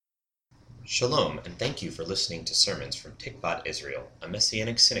Shalom, and thank you for listening to sermons from Tikvat Israel, a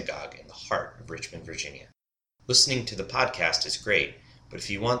Messianic synagogue in the heart of Richmond, Virginia. Listening to the podcast is great, but if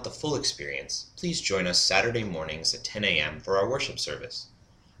you want the full experience, please join us Saturday mornings at 10 a.m. for our worship service.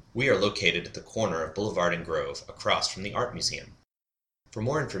 We are located at the corner of Boulevard and Grove, across from the Art Museum. For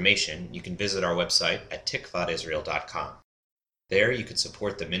more information, you can visit our website at tikvatisrael.com. There you can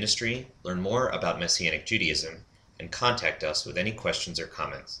support the ministry, learn more about Messianic Judaism, and contact us with any questions or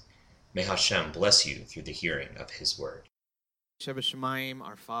comments. May Hashem bless you through the hearing of His word. Shabbat Shemayim,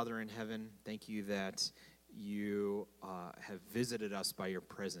 our Father in heaven, thank you that you have visited us by your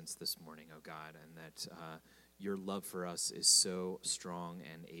presence this morning, O God, and that your love for us is so strong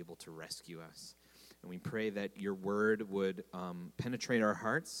and able to rescue us. And we pray that your word would penetrate our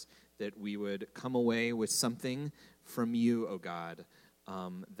hearts, that we would come away with something from you, O God,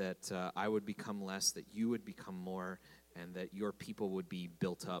 that I would become less, that you would become more, and that your people would be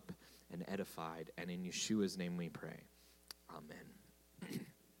built up and edified. And in Yeshua's name we pray. Amen.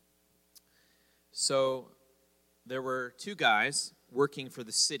 So there were two guys working for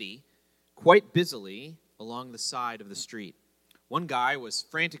the city quite busily along the side of the street. One guy was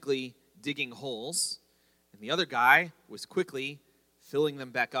frantically digging holes, and the other guy was quickly filling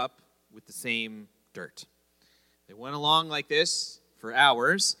them back up with the same dirt. They went along like this for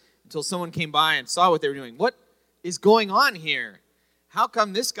hours until someone came by and saw what they were doing. What is going on here? How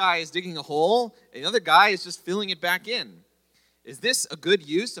come this guy is digging a hole and the other guy is just filling it back in? Is this a good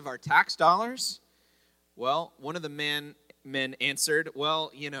use of our tax dollars? Well, one of the men answered,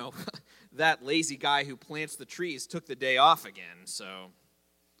 well, you know, that lazy guy who plants the trees took the day off again, so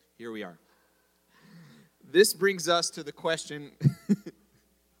here we are. This brings us to the question,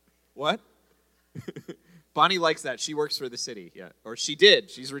 what? Bonnie likes that. She works for the city, yeah. Or she did.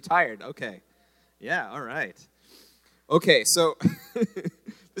 She's retired. Okay. Yeah, all right. Okay, so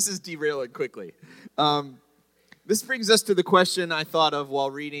this is derailing quickly. This brings us to the question I thought of while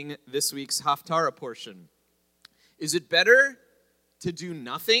reading this week's Haftarah portion. Is it better to do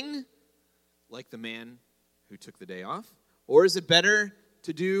nothing, like the man who took the day off? Or is it better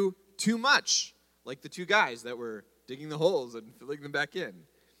to do too much, like the two guys that were digging the holes and filling them back in?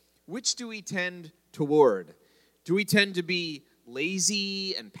 Which do we tend toward? Do we tend to be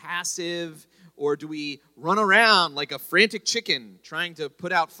lazy and passive, or do we run around like a frantic chicken trying to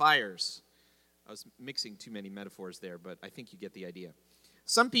put out fires? I was mixing too many metaphors there, but I think you get the idea.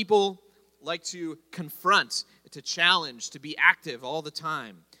 Some people like to confront, to challenge, to be active all the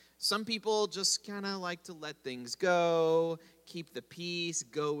time. Some people just kind of like to let things go, keep the peace,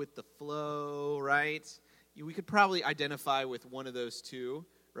 go with the flow, right? We could probably identify with one of those two,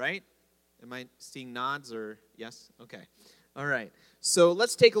 right? Am I seeing nods or yes? Okay. All right. So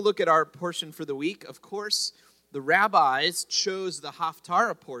let's take a look at our portion for the week. Of course, the rabbis chose the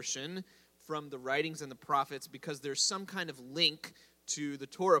Haftarah portion from the writings and the prophets because there's some kind of link to the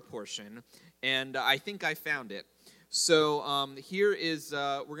Torah portion, and I think I found it. So here is,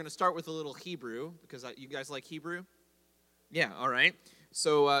 we're going to start with a little Hebrew, because you guys like Hebrew? Yeah, all right.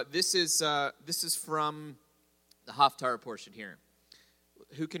 So this is from the Haftarah portion here.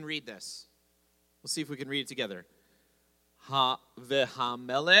 Who can read this? We'll see if we can read it together.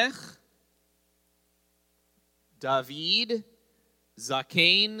 V'hamelech David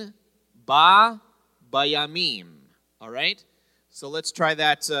Zakein ba bayamim. All right? So let's try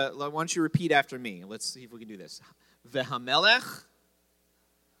that. Why don't you repeat after me? Let's see if we can do this. V'hamelech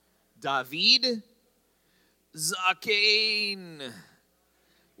David Zakein.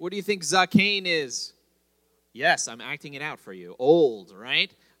 What do you think Zakein is? Yes, I'm acting it out for you. Old,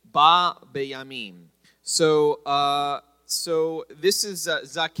 right? Ba bayamim. So this is,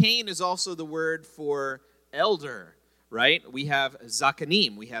 Zakein is also the word for elder, right? We have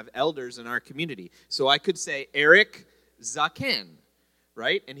Zakanim, we have elders in our community. So I could say Eric Zaken,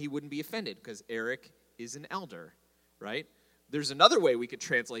 right? And he wouldn't be offended because Eric is an elder, right? There's another way we could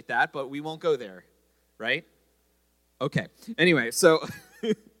translate that, but we won't go there, right? Okay. Anyway, so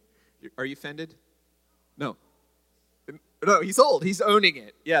are you offended? No. No, he's old. He's owning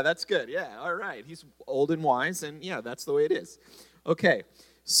it. Yeah, that's good. Yeah, all right. He's old and wise, and yeah, that's the way it is. Okay,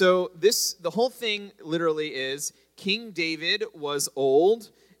 so the whole thing literally is King David was old,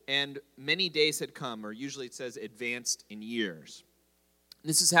 and many days had come, or usually it says advanced in years.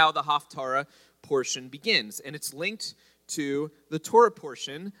 This is how the Haftarah portion begins, and it's linked to the Torah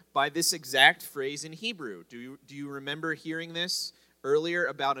portion by this exact phrase in Hebrew. Do you remember hearing this earlier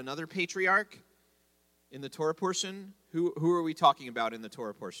about another patriarch in the Torah portion? Who are we talking about in the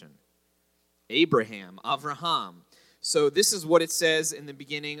Torah portion? Abraham, Avraham. So this is what it says in the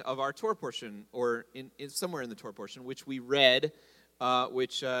beginning of our Torah portion, or in somewhere in the Torah portion, which we read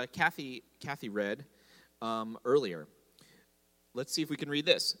which Kathy read earlier. Let's see if we can read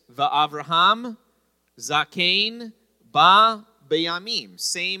this. Va'avraham zakein ba beyamim.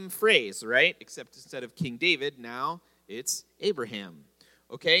 Same phrase, right? Except instead of King David, now it's Abraham.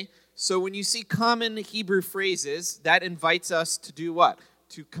 Okay? So when you see common Hebrew phrases, that invites us to do what?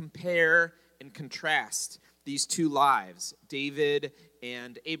 To compare and contrast these two lives, David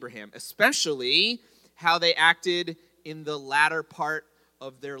and Abraham, especially how they acted in the latter part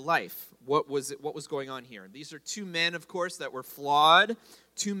of their life. What was going on here? These are two men, of course, that were flawed,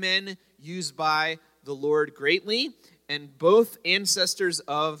 two men used by the Lord greatly, and both ancestors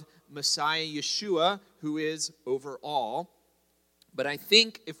of Messiah Yeshua, who is over all. But I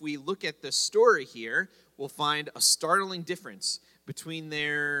think if we look at the story here, we'll find a startling difference between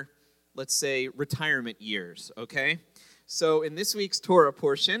their, let's say, retirement years, okay? So in this week's Torah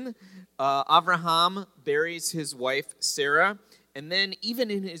portion, Abraham buries his wife Sarah, and then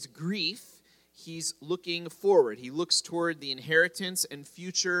even in his grief, he's looking forward. He looks toward the inheritance and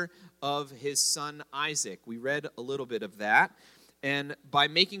future of his son Isaac. We read a little bit of that. And by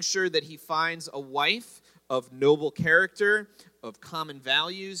making sure that he finds a wife of noble character, of common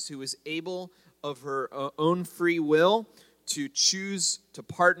values, who is able of her own free will to choose to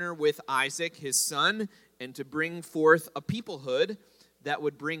partner with Isaac, his son, and to bring forth a peoplehood that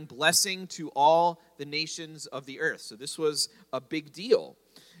would bring blessing to all the nations of the earth. So this was a big deal.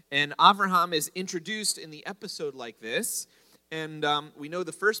 And Avraham is introduced in the episode like this, and we know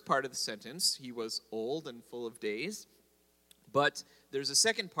the first part of the sentence. He was old and full of days. But there's a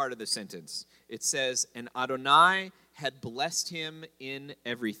second part of the sentence. It says, and Adonai had blessed him in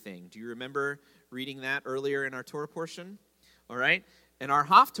everything. Do you remember reading that earlier in our Torah portion? All right? And our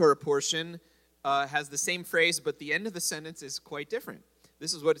Haftarah portion has the same phrase, but the end of the sentence is quite different.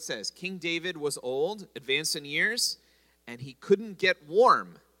 This is what it says. King David was old, advanced in years, and he couldn't get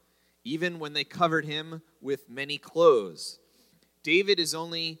warm, even when they covered him with many clothes. David is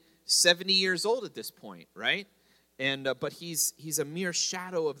only 70 years old at this point, right? And but he's a mere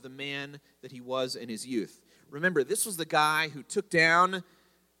shadow of the man that he was in his youth. Remember, this was the guy who took down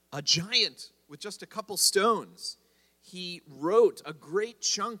a giant with just a couple stones. He wrote a great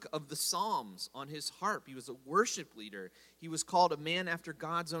chunk of the Psalms on his harp. He was a worship leader. He was called a man after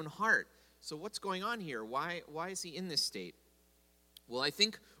God's own heart. So what's going on here? Why is he in this state? Well, I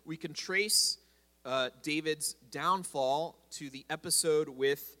think we can trace David's downfall to the episode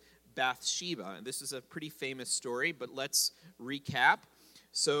with Bathsheba. And this is a pretty famous story, but let's recap.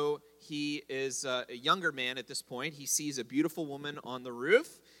 So he is a younger man at this point. He sees a beautiful woman on the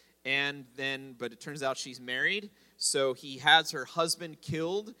roof, but it turns out she's married. So he has her husband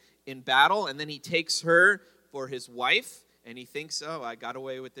killed in battle, and then he takes her for his wife, and he thinks, oh, I got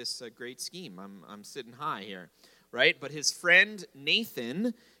away with this great scheme. I'm sitting high here, right? But his friend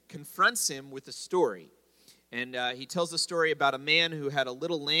Nathan confronts him with a story. And he tells a story about a man who had a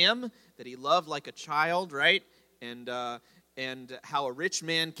little lamb that he loved like a child, right? And how a rich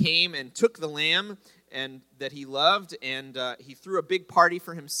man came and took the lamb and that he loved, and he threw a big party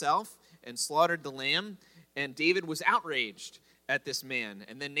for himself and slaughtered the lamb. And David was outraged at this man.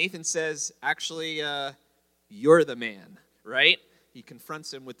 And then Nathan says, actually, you're the man, right? He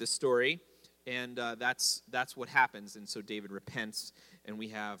confronts him with this story, and that's what happens. And so David repents, and we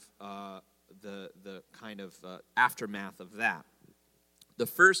have the kind of aftermath of that. The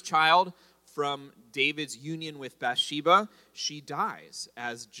first child from David's union with Bathsheba, she dies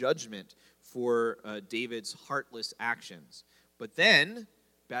as judgment for David's heartless actions. But then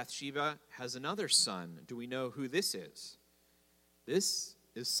Bathsheba has another son. Do we know who this is? This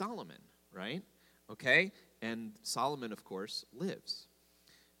is Solomon, right? Okay? And Solomon, of course, lives.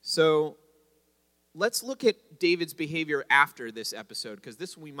 So let's look at David's behavior after this episode,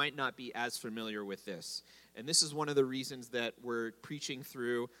 because we might not be as familiar with this. And this is one of the reasons that we're preaching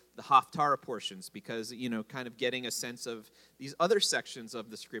through the Haftarah portions, because, kind of getting a sense of these other sections of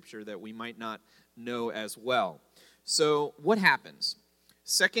the scripture that we might not know as well. So what happens?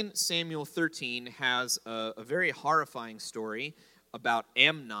 2 Samuel 13 has a very horrifying story about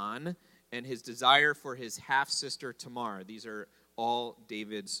Amnon and his desire for his half-sister Tamar. These are all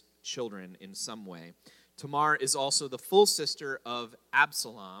David's children in some way. Tamar is also the full sister of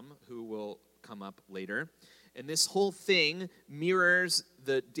Absalom, who will come up later. And this whole thing mirrors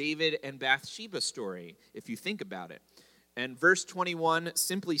the David and Bathsheba story, if you think about it. And verse 21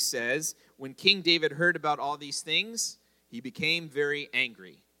 simply says, when King David heard about all these things, he became very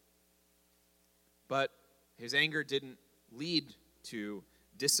angry. But his anger didn't lead to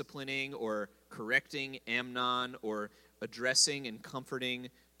disciplining or correcting Amnon or addressing and comforting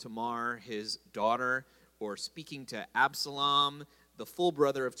Tamar, his daughter, or speaking to Absalom, the full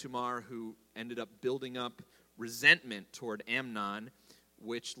brother of Tamar, who ended up building up resentment toward Amnon,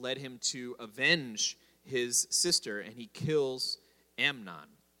 which led him to avenge his sister, and he kills Amnon.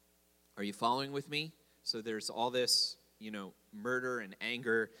 Are you following with me? So there's all this, murder and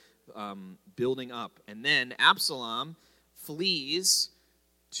anger building up. And then Absalom flees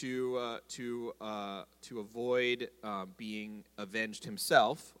to avoid being avenged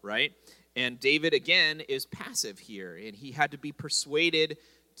himself, right? And David, again, is passive here, and he had to be persuaded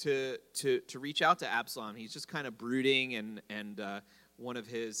to reach out to Absalom. He's just kind of brooding, and one of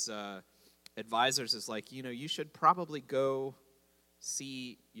his advisors is like, you should probably go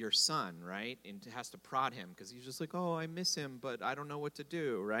see your son, right? And has to prod him, because he's just like, oh, I miss him, but I don't know what to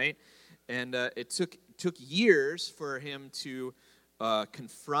do, right? And it took years for him to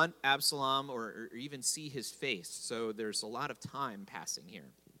confront Absalom or even see his face. So there's a lot of time passing here.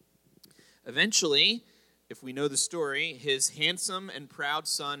 Eventually, if we know the story, his handsome and proud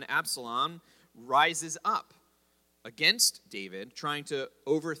son Absalom rises up against David, trying to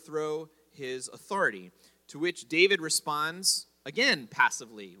overthrow his authority, to which David responds, again,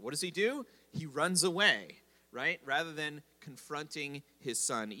 passively. What does he do? He runs away, right? Rather than confronting his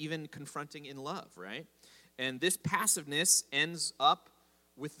son, even confronting in love, right? And this passiveness ends up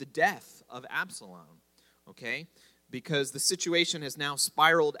with the death of Absalom, okay? Because the situation has now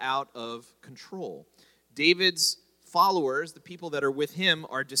spiraled out of control. David's followers, the people that are with him,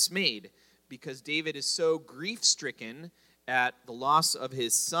 are dismayed because David is so grief-stricken at the loss of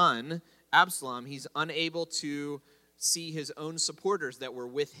his son, Absalom, he's unable to see his own supporters that were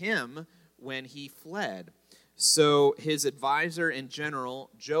with him when he fled. So his advisor and general,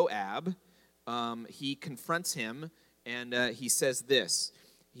 Joab, he confronts him, and he says this.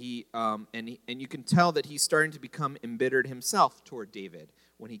 And you can tell that he's starting to become embittered himself toward David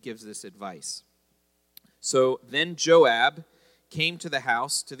when he gives this advice. So then Joab came to the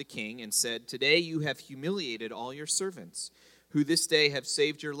house to the king and said, "Today you have humiliated all your servants, who this day have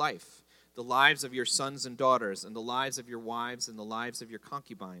saved your life, the lives of your sons and daughters, and the lives of your wives, and the lives of your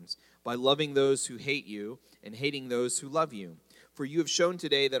concubines, by loving those who hate you and hating those who love you. For you have shown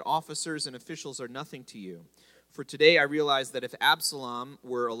today that officers and officials are nothing to you. For today I realize that if Absalom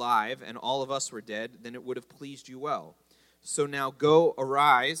were alive and all of us were dead, then it would have pleased you well. So now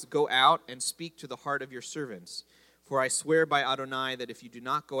arise, go out and speak to the heart of your servants. For I swear by Adonai that if you do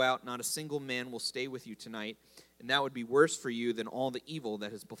not go out, not a single man will stay with you tonight, and that would be worse for you than all the evil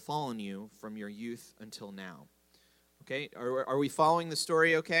that has befallen you from your youth until now." Okay, are we following the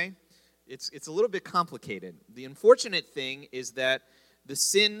story okay? It's a little bit complicated. The unfortunate thing is that the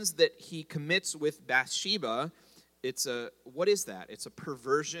sins that he commits with Bathsheba, what is that? It's a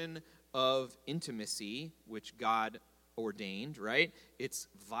perversion of intimacy, which God ordained, right? It's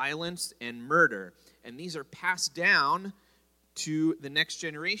violence and murder. And these are passed down to the next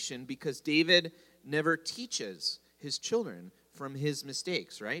generation because David never teaches his children from his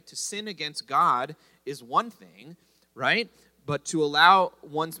mistakes, right? To sin against God is one thing, right? But to allow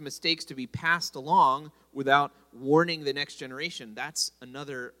one's mistakes to be passed along without warning the next generation, that's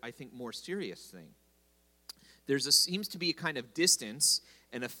another, I think, more serious thing. Seems to be a kind of distance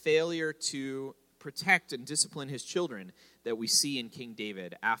and a failure to protect and discipline his children that we see in King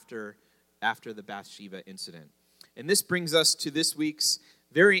David after the Bathsheba incident. And this brings us to this week's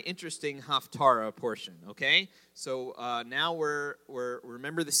very interesting Haftarah portion, okay? So now we're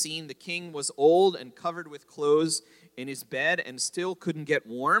remember the scene. The king was old and covered with clothes in his bed and still couldn't get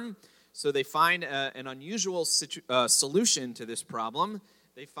warm. So they find an unusual solution to this problem.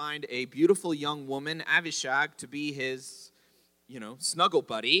 They find a beautiful young woman, Abishag, to be his, snuggle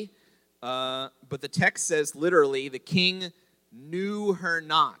buddy. But the text says literally, the king knew her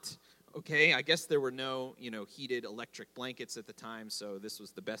not. Okay, I guess there were no, heated electric blankets at the time, so this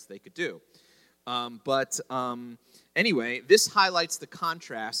was the best they could do. Anyway, this highlights the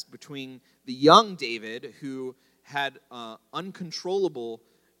contrast between the young David, who had uncontrollable,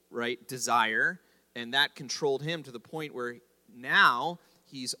 desire, and that controlled him to the point where now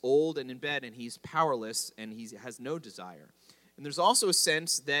he's old and in bed, and he's powerless, and he has no desire. And there's also a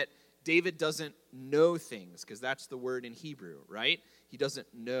sense that David doesn't know things, because that's the word in Hebrew, right? He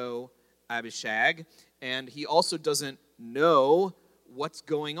doesn't know Abishag, and he also doesn't know what's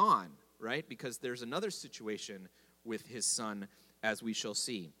going on, right? Because there's another situation with his son, as we shall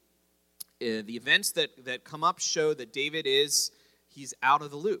see. The events that come up show that David he's out of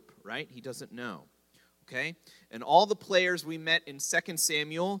the loop, right? He doesn't know, okay? And all the players we met in 2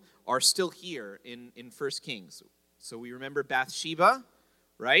 Samuel are still here in 1 Kings. So we remember Bathsheba,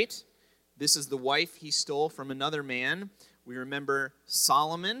 right? This is the wife he stole from another man. We remember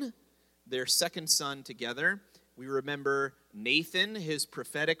Solomon, their second son together, We remember Nathan, his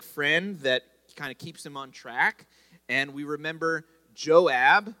prophetic friend that kind of keeps him on track. And we remember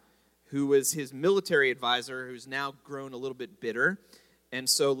Joab, who was his military advisor, who's now grown a little bit bitter. And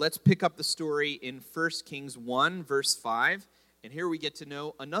so let's pick up the story in 1 Kings 1, verse 5. And here we get to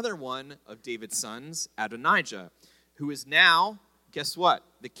know another one of David's sons, Adonijah, who is now, guess what?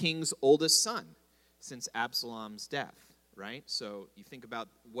 The king's oldest son since Absalom's death, right? So you think about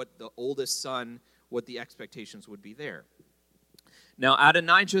what the oldest son, what the expectations would be there. Now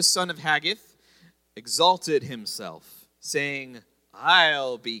Adonijah, son of Haggith, exalted himself, saying,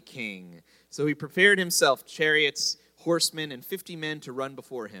 I'll be king. So he prepared himself chariots, horsemen, and 50 men to run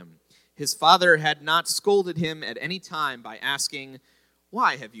before him. His father had not scolded him at any time by asking,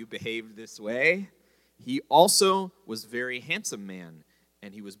 Why have you behaved this way? He also was a very handsome man,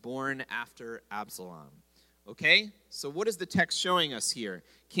 and he was born after Absalom. Okay, so what is the text showing us here?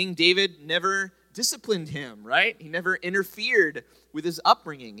 King David never disciplined him, right? He never interfered with his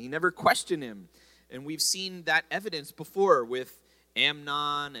upbringing. He never questioned him. And we've seen that evidence before with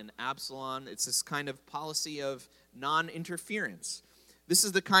Amnon and Absalom. It's this kind of policy of non-interference. This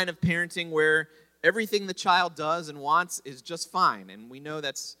is the kind of parenting where everything the child does and wants is just fine. And we know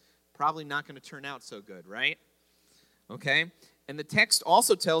that's probably not going to turn out so good, right? Okay? And the text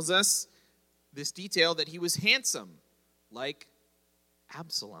also tells us this detail that he was handsome, like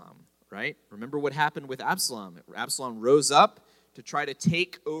Absalom, right? Remember what happened with Absalom. Absalom rose up to try to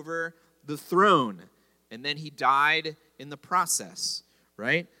take over the throne, and then he died in the process,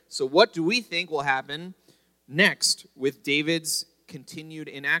 right? So what do we think will happen next with David's continued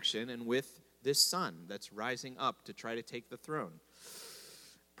inaction and with this son that's rising up to try to take the throne?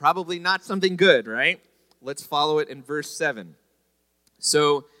 Probably not something good, right? Let's follow it in verse 7.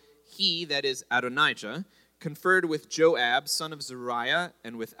 So he, that is Adonijah, conferred with Joab, son of Zeruiah,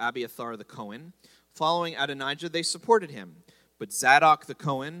 and with Abiathar the Cohen. Following Adonijah, they supported him. But Zadok the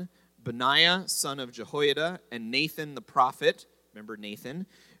Cohen, Benaiah, son of Jehoiada, and Nathan the prophet, remember Nathan,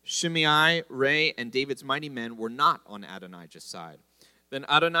 Shimei, Ray, and David's mighty men were not on Adonijah's side. Then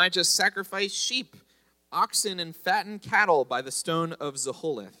Adonijah sacrificed sheep, oxen, and fattened cattle by the stone of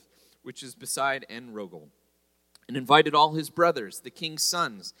Zeholeth, which is beside En-Rogel, and invited all his brothers, the king's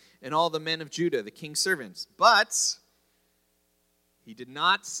sons, and all the men of Judah, the king's servants. But he did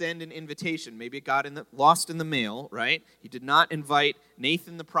not send an invitation. Maybe it got lost in the mail, right? He did not invite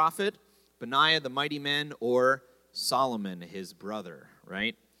Nathan the prophet, Benaiah the mighty men, or Solomon his brother,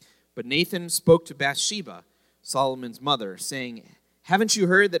 right? But Nathan spoke to Bathsheba, Solomon's mother, saying, Haven't you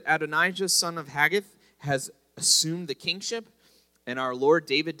heard that Adonijah, son of Haggith, has assumed the kingship, and our Lord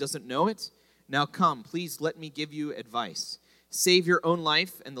David doesn't know it? Now come, please let me give you advice. Save your own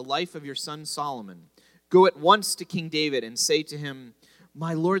life and the life of your son Solomon. Go at once to King David and say to him,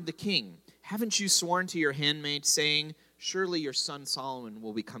 My lord the king, haven't you sworn to your handmaid, saying, Surely your son Solomon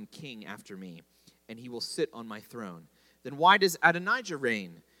will become king after me, and he will sit on my throne? Then why does Adonijah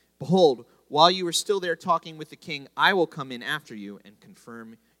reign? Behold, while you are still there talking with the king, I will come in after you and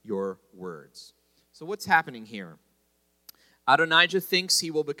confirm your words. So what's happening here? Adonijah thinks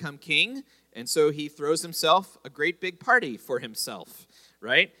he will become king, and so he throws himself a great big party for himself,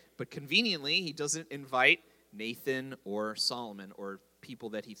 right? But conveniently, he doesn't invite Nathan or Solomon or people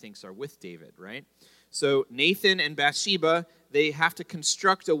that he thinks are with David, right? So Nathan and Bathsheba, they have to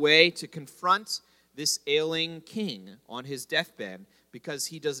construct a way to confront this ailing king on his deathbed because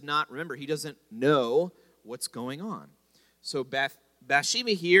he doesn't know what's going on. So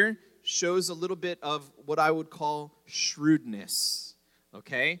Bathsheba here shows a little bit of what I would call shrewdness,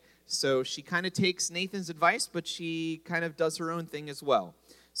 okay? So she kind of takes Nathan's advice, but she kind of does her own thing as well.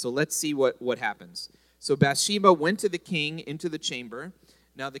 So let's see what happens. So Bathsheba went to the king into the chamber.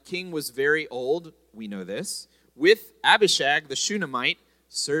 Now the king was very old, we know this, with Abishag the Shunammite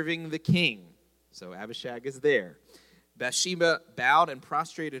serving the king. So Abishag is there. Bathsheba bowed and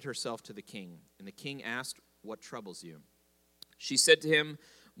prostrated herself to the king, and the king asked, What troubles you? She said to him,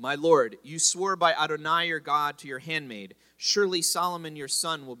 My lord, you swore by Adonai your God to your handmaid, Surely Solomon your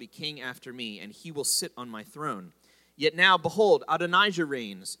son will be king after me, and he will sit on my throne. Yet now, behold, Adonijah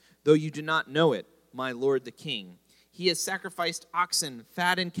reigns, though you do not know it, my lord the king. He has sacrificed oxen,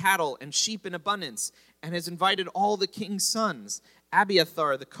 fattened cattle, and sheep in abundance, and has invited all the king's sons,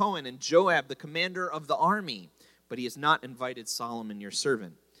 Abiathar the Cohen, and Joab the commander of the army. But he has not invited Solomon your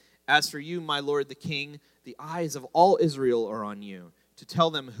servant. As for you, my lord the king, the eyes of all Israel are on you, to tell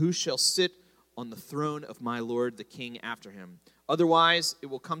them who shall sit on the throne of my lord the king after him. Otherwise, it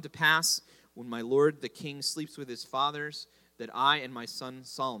will come to pass, when my lord the king sleeps with his fathers, that I and my son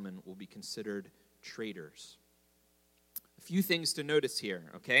Solomon will be considered traitors. A few things to notice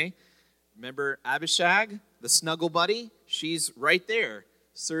here, okay? Remember Abishag, the snuggle buddy? She's right there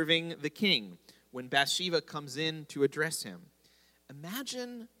serving the king when Bathsheba comes in to address him.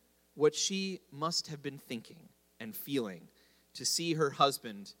 Imagine what she must have been thinking and feeling to see her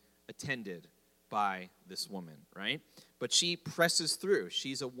husband attended by this woman, right? But she presses through.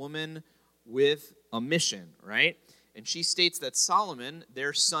 She's a woman with a mission, right? And she states that Solomon,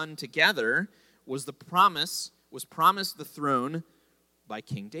 their son together, was promised the throne by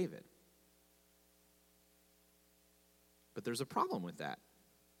King David. But there's a problem with that.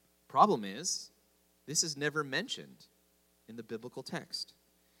 Problem is, this is never mentioned in the biblical text.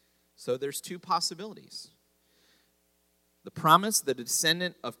 So there's two possibilities. The promise that a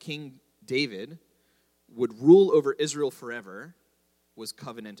descendant of King David would rule over Israel forever was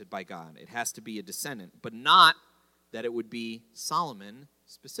covenanted by God. It has to be a descendant, but not that it would be Solomon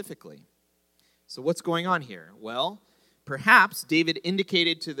specifically. So what's going on here? Well, perhaps David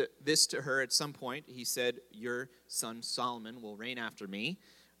indicated this to her at some point. He said, your son Solomon will reign after me,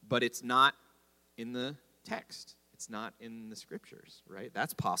 but it's not in the text. It's not in the scriptures, right?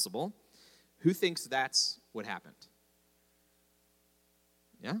 That's possible. Who thinks that's what happened?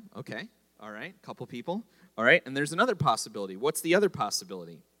 Yeah, okay. All right, couple people. All right, and there's another possibility. What's the other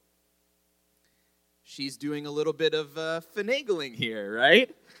possibility? She's doing a little bit of finagling here,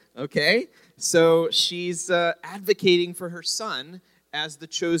 right? Okay, so she's advocating for her son as the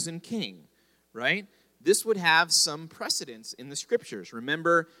chosen king, right? This would have some precedence in the scriptures.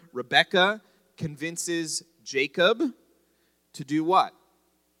 Remember, Rebekah convinces Jacob to do what?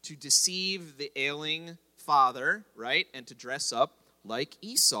 To deceive the ailing father, right? And to dress up like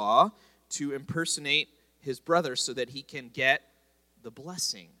Esau to impersonate his brother so that he can get the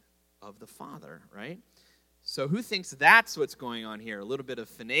blessing of the father, right? So who thinks that's what's going on here? A little bit of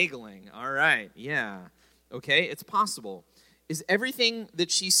finagling. All right, yeah. Okay, it's possible. Is everything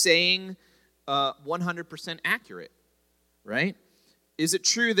that she's saying 100% accurate, right? Is it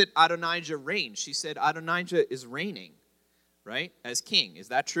true that Adonijah reigns? She said Adonijah is reigning, right, as king. Is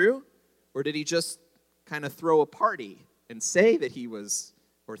that true? Or did he just kind of throw a party and say that he was,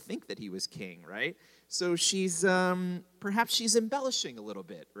 or think that he was king, right? So she's, perhaps she's embellishing a little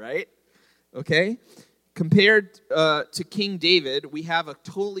bit, right? Okay? Compared to King David, we have a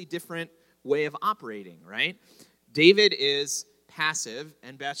totally different way of operating, right? David is passive,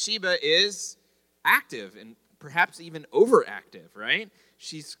 and Bathsheba is active, and perhaps even overactive, right?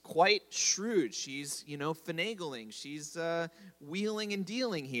 She's quite shrewd. She's, finagling. She's wheeling and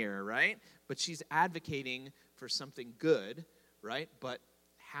dealing here, right? But she's advocating for something good, right? But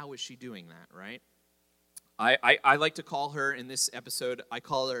how is she doing that, right? I like to call her, in this episode, I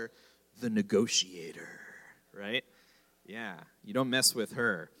call her the negotiator, right? Yeah, you don't mess with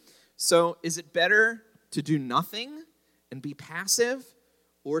her. So is it better to do nothing and be passive,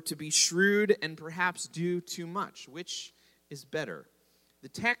 or to be shrewd and perhaps do too much? Which is better? The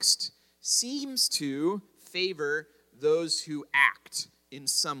text seems to favor those who act in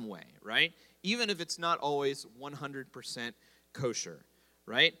some way, right? Even if it's not always 100% kosher,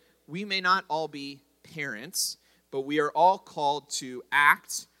 right? We may not all be parents, but we are all called to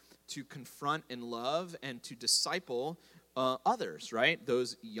act, to confront and love, and to disciple others, right?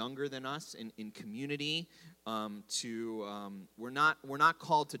 Those younger than us in community. We're not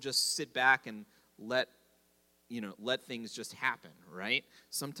called to just sit back and let things just happen, right?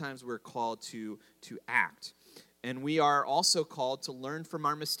 Sometimes we're called to act. And we are also called to learn from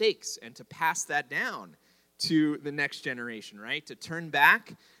our mistakes and to pass that down to the next generation, right? To turn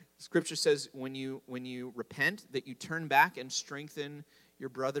back. Scripture says when you repent, that you turn back and strengthen your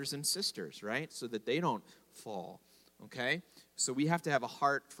brothers and sisters, right? So that they don't fall, okay? So we have to have a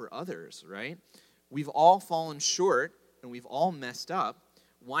heart for others, right? We've all fallen short and we've all messed up.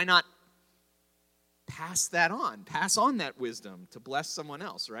 Why not pass that on? Pass on that wisdom to bless someone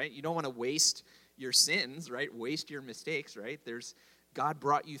else, right? You don't want to waste your sins, right? Waste your mistakes, right? God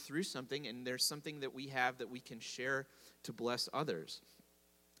brought you through something, and there's something that we have that we can share to bless others.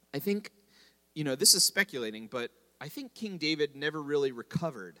 I think, this is speculating, but I think King David never really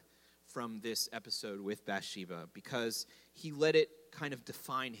recovered from this episode with Bathsheba because he let it kind of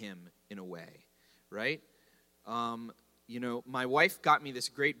define him in a way, right? My wife got me this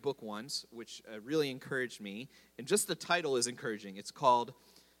great book once, which really encouraged me, and just the title is encouraging. It's called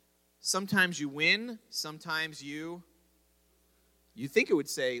Sometimes You Win, Sometimes You think it would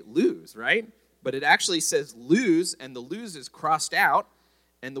say lose, right? But it actually says lose, and the lose is crossed out,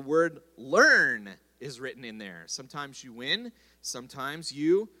 and the word learn is written in there. Sometimes you win, sometimes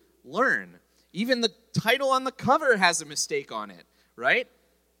you learn. Even the title on the cover has a mistake on it, right?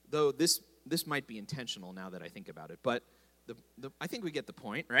 Though this might be intentional now that I think about it, but I think we get the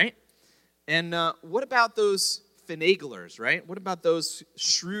point, right? And what about those finaglers, right? What about those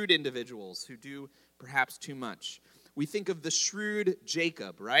shrewd individuals who do perhaps too much? We think of the shrewd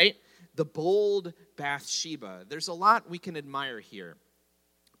Jacob, right? The bold Bathsheba. There's a lot we can admire here.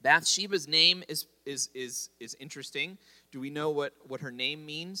 Bathsheba's name is interesting. Do we know what her name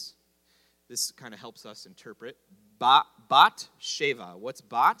means? This kind of helps us interpret. Bat Sheva. What's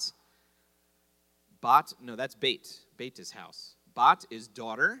Bat? Bat, no, that's Bait. Bait is house. Bat is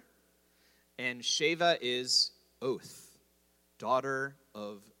daughter, and Sheva is oath. Daughter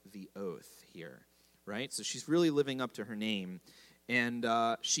of the oath here, right? So she's really living up to her name, and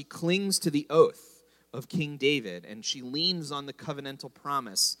she clings to the oath of King David, and she leans on the covenantal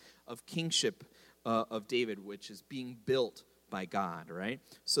promise of kingship of David, which is being built by God, right?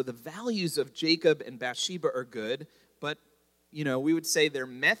 So the values of Jacob and Bathsheba are good, but, we would say their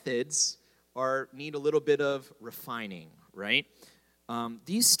methods need a little bit of refining, right?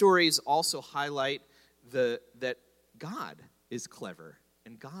 These stories also highlight that God is clever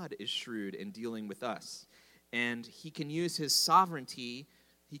and God is shrewd in dealing with us. And he can use his sovereignty,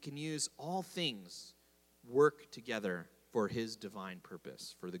 he can use all things work together for his divine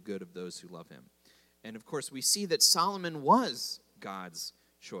purpose, for the good of those who love him. And of course, we see that Solomon was God's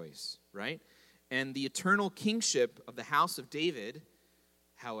choice, right? And the eternal kingship of the house of David,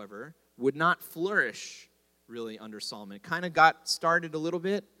 however, would not flourish really under Solomon. It kind of got started a little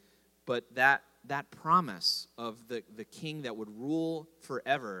bit, but that promise of the king that would rule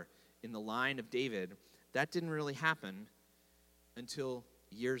forever in the line of David, that didn't really happen until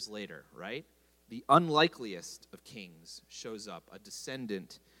years later, right? The unlikeliest of kings shows up, a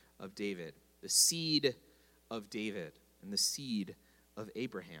descendant of David, the seed of David, and the seed of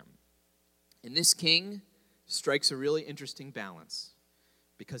Abraham. And this king strikes a really interesting balance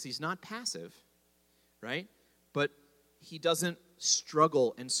because he's not passive, right? But he doesn't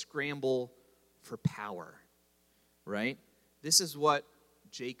struggle and scramble for power, right? This is what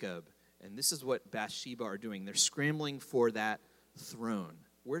Jacob and this is what Bathsheba are doing. They're scrambling for that throne.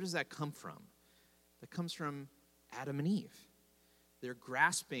 Where does that come from? That comes from Adam and Eve. They're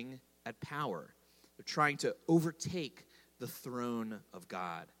grasping at power. They're trying to overtake the throne of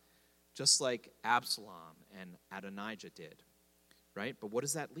God, just like Absalom and Adonijah did, right? But what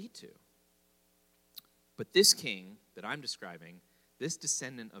does that lead to? But this king that I'm describing, this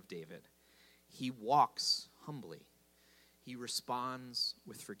descendant of David, he walks humbly. He responds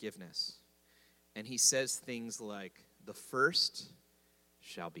with forgiveness. And he says things like, the first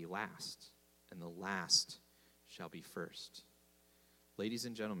shall be last, and the last shall be first. Ladies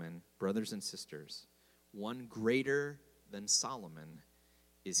and gentlemen, brothers and sisters, one greater than Solomon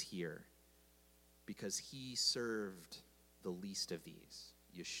is here because he served the least of these,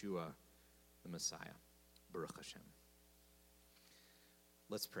 Yeshua, the Messiah. Baruch Hashem.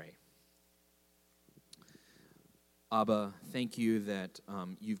 Let's pray. Abba, thank you that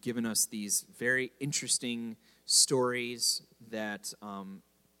you've given us these very interesting stories that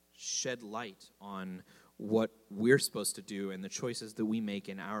shed light on what we're supposed to do and the choices that we make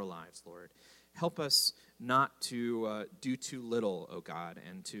in our lives, Lord. Help us not to do too little, O God,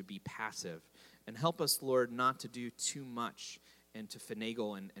 and to be passive. And help us, Lord, not to do too much and to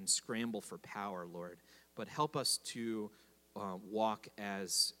finagle and scramble for power, Lord. But help us to walk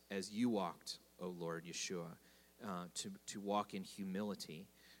as you walked, O Lord Yeshua, to walk in humility,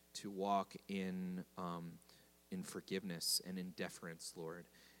 to walk in forgiveness and in deference, Lord,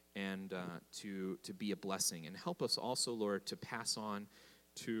 and to be a blessing. And help us also, Lord, to pass on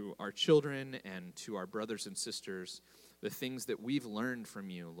to our children and to our brothers and sisters the things that we've learned from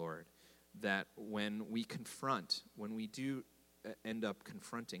you, Lord, that when we do end up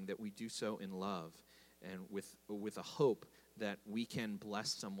confronting, that we do so in love and with a hope that we can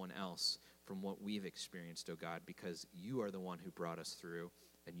bless someone else from what we've experienced, oh God, because you are the one who brought us through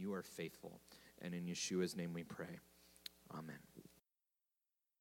and you are faithful. And in Yeshua's name we pray.